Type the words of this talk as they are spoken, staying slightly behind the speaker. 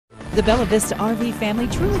The Bella Vista RV family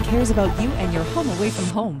truly cares about you and your home away from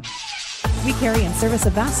home. We carry and service a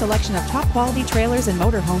vast selection of top-quality trailers and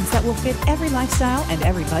motorhomes that will fit every lifestyle and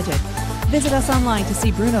every budget. Visit us online to see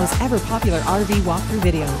Bruno's ever-popular RV walkthrough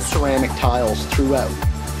videos. Ceramic tiles throughout.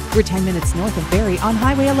 We're 10 minutes north of Barrie on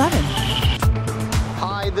Highway 11.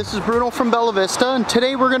 Hi, this is Bruno from Bella Vista, and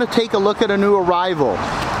today we're going to take a look at a new arrival.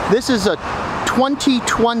 This is a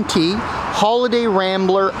 2020 Holiday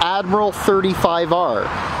Rambler Admiral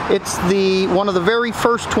 35R. It's one of the very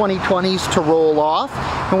first 2020s to roll off,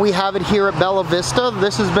 and we have it here at Bella Vista.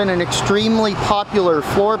 This has been an extremely popular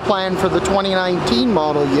floor plan for the 2019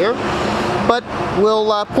 model year, but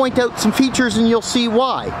we'll point out some features and you'll see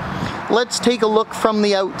why. Let's take a look from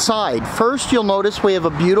the outside. First, you'll notice we have a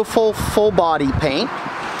beautiful full body paint.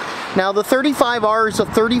 Now, the 35R is a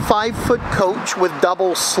 35-foot coach with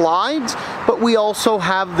double slides, but we also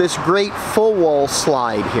have this great full wall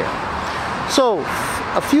slide here. So,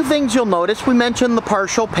 a few things you'll notice. We mentioned the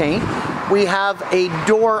partial paint. We have a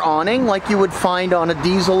door awning like you would find on a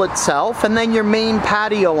diesel itself, and then your main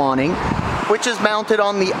patio awning, which is mounted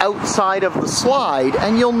on the outside of the slide,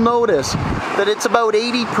 and you'll notice that it's about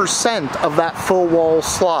 80% of that full wall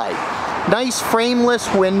slide. Nice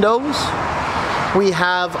frameless windows. We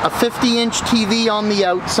have a 50-inch TV on the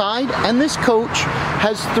outside, and this coach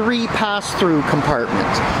has 3 pass-through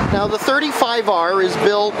compartments. Now, the 35R is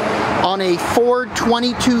built on a Ford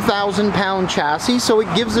 22,000-pound chassis, so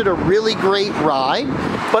it gives it a really great ride,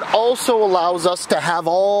 but also allows us to have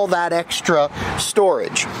all that extra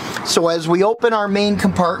storage. So as we open our main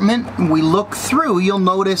compartment and we look through, you'll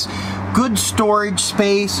notice good storage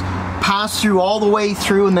space, pass through all the way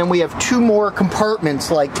through, and then we have 2 more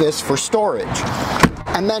compartments like this for storage.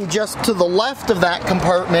 And then just to the left of that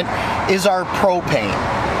compartment is our propane.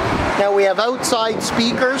 Now we have outside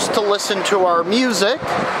speakers to listen to our music.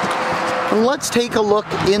 And let's take a look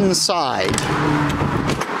inside.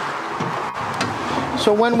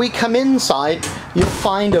 So when we come inside, you'll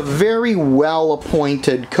find a very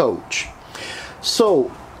well-appointed coach.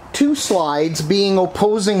 So 2 slides being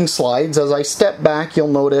opposing slides. As I step back, you'll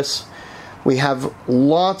notice we have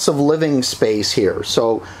lots of living space here.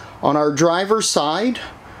 So on our driver's side,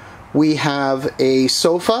 we have a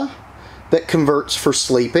sofa that converts for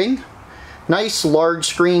sleeping. Nice large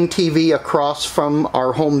screen TV across from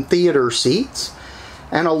our home theater seats,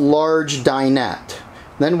 and a large dinette.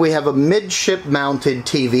 Then we have a midship mounted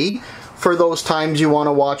TV for those times you want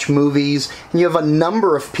to watch movies and you have a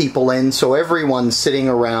number of people in, so everyone sitting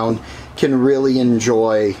around can really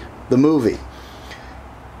enjoy the movie.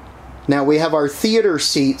 Now we have our theater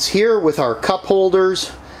seats here with our cup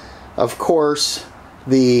holders. Of course,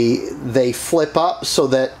 they flip up so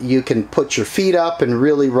that you can put your feet up and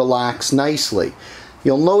really relax nicely.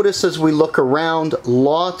 You'll notice as we look around,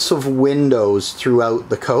 lots of windows throughout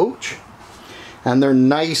the coach, and they're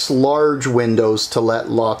nice large windows to let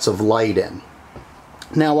lots of light in.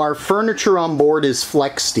 Now our furniture on board is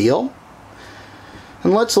flex steel,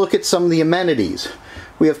 and let's look at some of the amenities.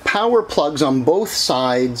 We have power plugs on both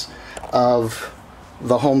sides of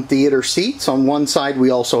the home theater seats. On one side we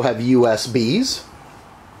also have USBs.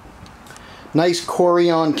 Nice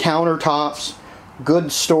corian countertops,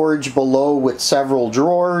 good storage below with several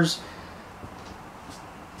drawers,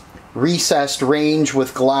 recessed range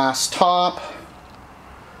with glass top,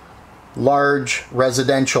 large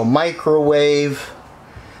residential microwave,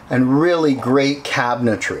 and really great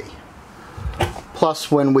cabinetry.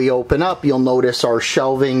 Plus, when we open up, you'll notice our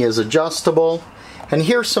shelving is adjustable. And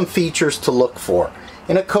here's some features to look for.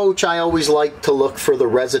 In a coach, I always like to look for the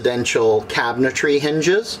residential cabinetry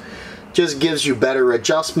hinges. Just gives you better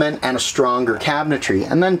adjustment and a stronger cabinetry.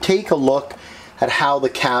 And then take a look at how the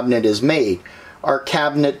cabinet is made. Our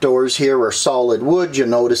cabinet doors here are solid wood. You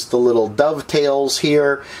notice the little dovetails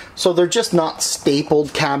here. So they're just not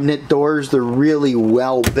stapled cabinet doors. They're really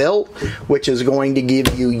well built, which is going to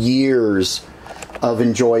give you years of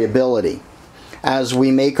enjoyability. As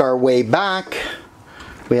we make our way back,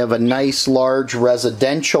 we have a nice large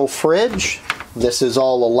residential fridge. This is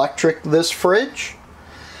all electric, this fridge.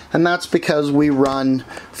 And that's because we run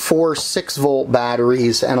 4 6-volt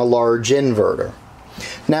batteries and a large inverter.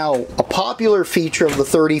 Now, a popular feature of the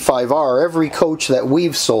 35R, every coach that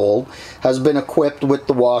we've sold has been equipped with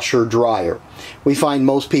the washer dryer. We find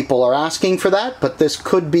most people are asking for that, but this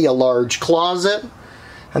could be a large closet.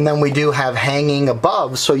 And then we do have hanging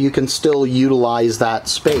above, so you can still utilize that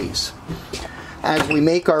space. As we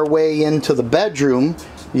make our way into the bedroom,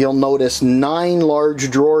 you'll notice 9 large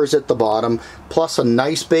drawers at the bottom, plus a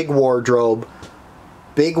nice big wardrobe,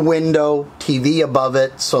 big window, TV above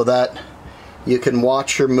it so that you can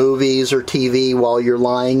watch your movies or TV while you're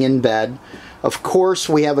lying in bed. Of course,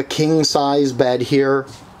 we have a king size bed here,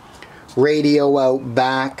 radio out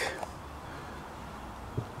back,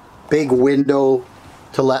 big window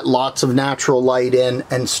to let lots of natural light in,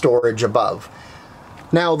 and storage above.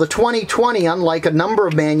 Now the 2020, unlike a number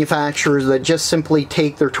of manufacturers that just simply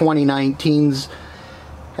take their 2019s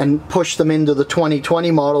and push them into the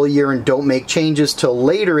 2020 model year and don't make changes till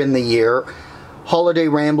later in the year, Holiday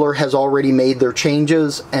Rambler has already made their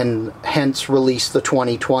changes and hence released the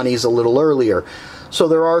 2020s a little earlier. So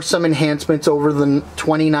there are some enhancements over the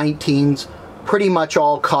 2019s, pretty much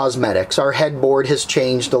all cosmetics. Our headboard has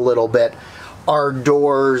changed a little bit. Our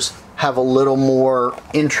doors have a little more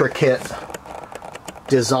intricate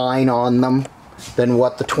design on them than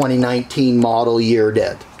what the 2019 model year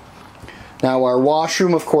did. Now our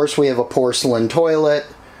washroom, of course, we have a porcelain toilet,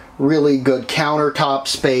 really good countertop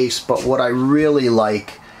space, but what I really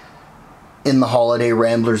like in the Holiday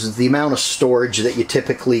Ramblers is the amount of storage that you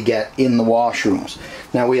typically get in the washrooms.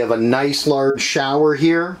 Now we have a nice large shower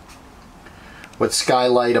here with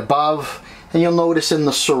skylight above, and you'll notice in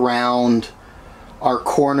the surround our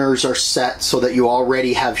corners are set so that you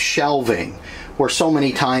already have shelving, where so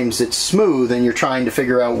many times it's smooth and you're trying to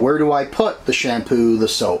figure out where do I put the shampoo, the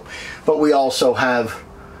soap. But we also have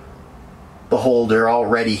the holder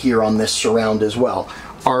already here on this surround as well.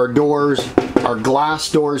 Our doors are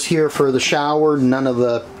glass doors here for the shower, none of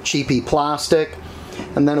the cheapy plastic.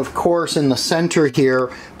 And then of course in the center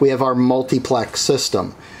here we have our multiplex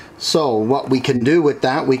system. So what we can do with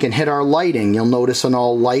that, we can hit our lighting. You'll notice an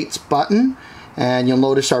all lights button, and you'll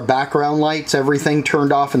notice our background lights, everything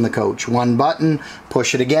turned off in the coach. One button,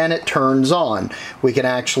 push it again, it turns on. We can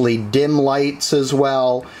actually dim lights as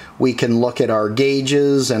well. We can look at our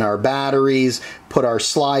gauges and our batteries, put our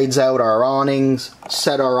slides out, our awnings,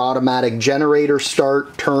 set our automatic generator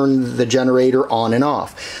start, turn the generator on and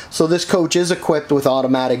off. So this coach is equipped with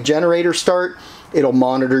automatic generator start. It'll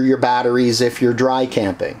monitor your batteries if you're dry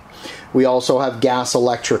camping. We also have gas,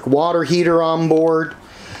 electric, water heater on board.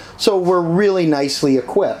 So we're really nicely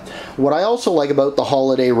equipped. What I also like about the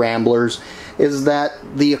Holiday Ramblers is that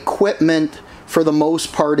the equipment for the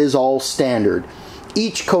most part is all standard.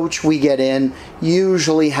 Each coach we get in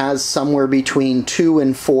usually has somewhere between 2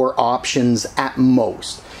 and 4 options at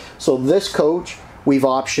most. So this coach, we've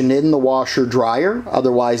optioned in the washer dryer,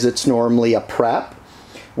 otherwise it's normally a prep.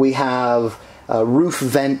 We have roof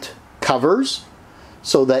vent covers,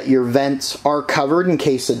 so that your vents are covered in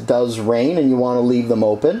case it does rain and you want to leave them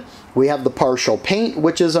open. We have the partial paint,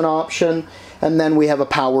 which is an option, and then we have a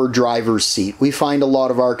power driver's seat. We find a lot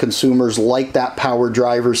of our consumers like that power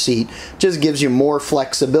driver's seat. Just gives you more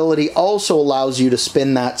flexibility, also allows you to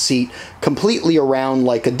spin that seat completely around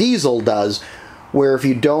like a diesel does, where if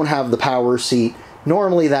you don't have the power seat,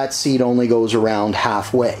 normally that seat only goes around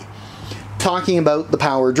halfway. Talking about the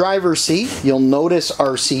power driver's seat, you'll notice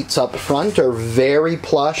our seats up front are very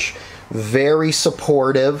plush, very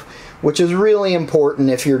supportive, which is really important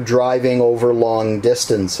if you're driving over long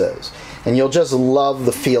distances. And you'll just love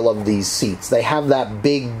the feel of these seats. They have that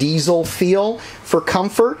big diesel feel for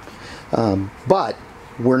comfort, but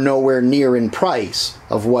we're nowhere near in price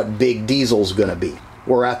of what big diesel's gonna be.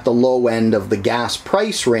 We're at the low end of the gas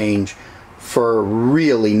price range for a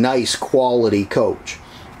really nice quality coach.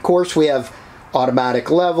 Of course, we have automatic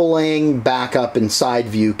leveling, backup and side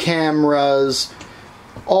view cameras,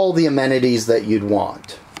 all the amenities that you'd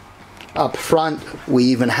want. Up front, we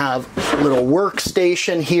even have a little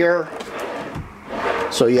workstation here.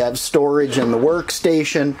 So you have storage in the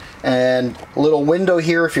workstation, and a little window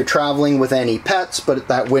here if you're traveling with any pets, but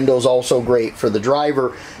that window's also great for the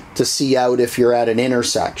driver to see out if you're at an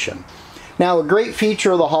intersection. Now, a great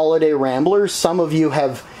feature of the Holiday Ramblers, some of you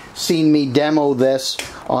have seen me demo this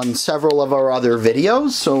on several of our other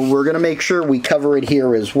videos, so we're going to make sure we cover it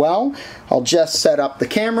here as well. I'll just set up the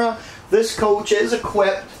camera. This coach is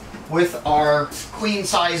equipped with our queen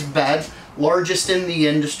size bed, largest in the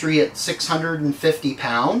industry at 650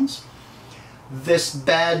 pounds. This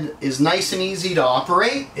bed is nice and easy to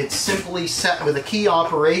operate. It's simply set with a key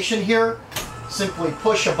operation here. Simply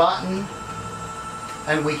push a button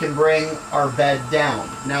and we can bring our bed down.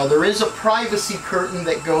 Now there is a privacy curtain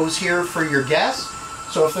that goes here for your guests,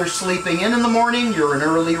 so if they're sleeping in the morning, you're an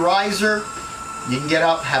early riser, you can get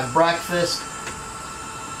up, have breakfast,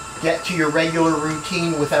 get to your regular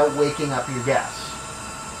routine without waking up your guests.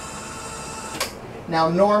 Now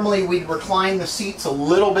normally we'd recline the seats a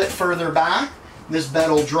little bit further back. This bed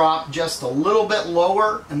will drop just a little bit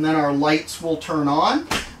lower and then our lights will turn on.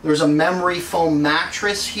 There's a memory foam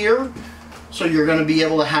mattress here, so you're going to be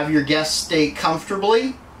able to have your guests stay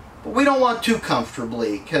comfortably, but we don't want too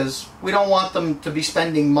comfortably because we don't want them to be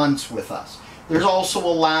spending months with us. There's also a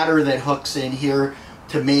ladder that hooks in here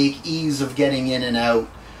to make ease of getting in and out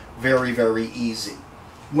very, very easy.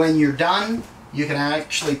 When you're done, you can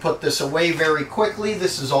actually put this away very quickly.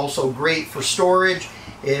 This is also great for storage.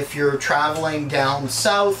 If you're traveling down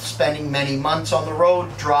south, spending many months on the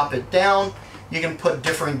road, drop it down. You can put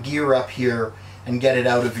different gear up here and get it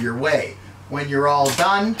out of your way. When you're all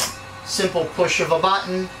done, simple push of a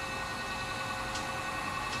button,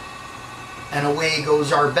 and away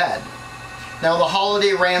goes our bed. Now the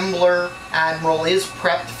Holiday Rambler Admiral is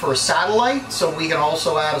prepped for satellite, so we can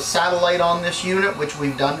also add a satellite on this unit, which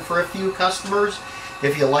we've done for a few customers,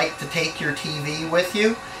 if you like to take your TV with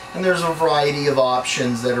you. And there's a variety of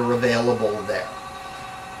options that are available there.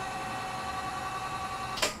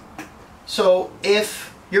 So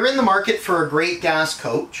if you're in the market for a great gas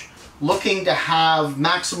coach, looking to have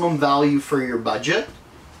maximum value for your budget,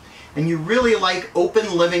 and you really like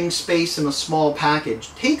open living space in a small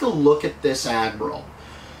package, take a look at this Admiral.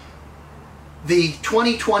 The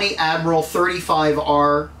 2020 Admiral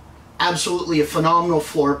 35R, absolutely a phenomenal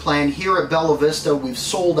floor plan. Here at Bella Vista, we've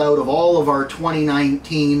sold out of all of our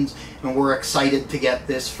 2019s, and we're excited to get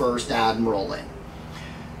this first Admiral in.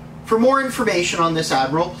 For more information on this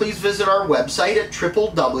Admiral, please visit our website at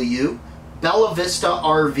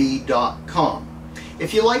www.bellavistarv.com.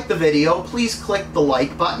 If you like the video, please click the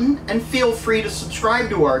like button and feel free to subscribe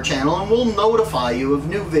to our channel, and we'll notify you of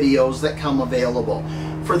new videos that come available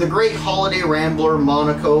for the great Holiday Rambler,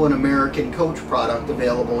 Monaco, and American coach product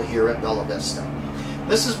available here at Bella Vista.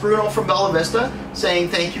 This is Bruno from Bella Vista saying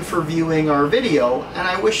thank you for viewing our video, and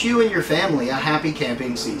I wish you and your family a happy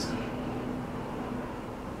camping season.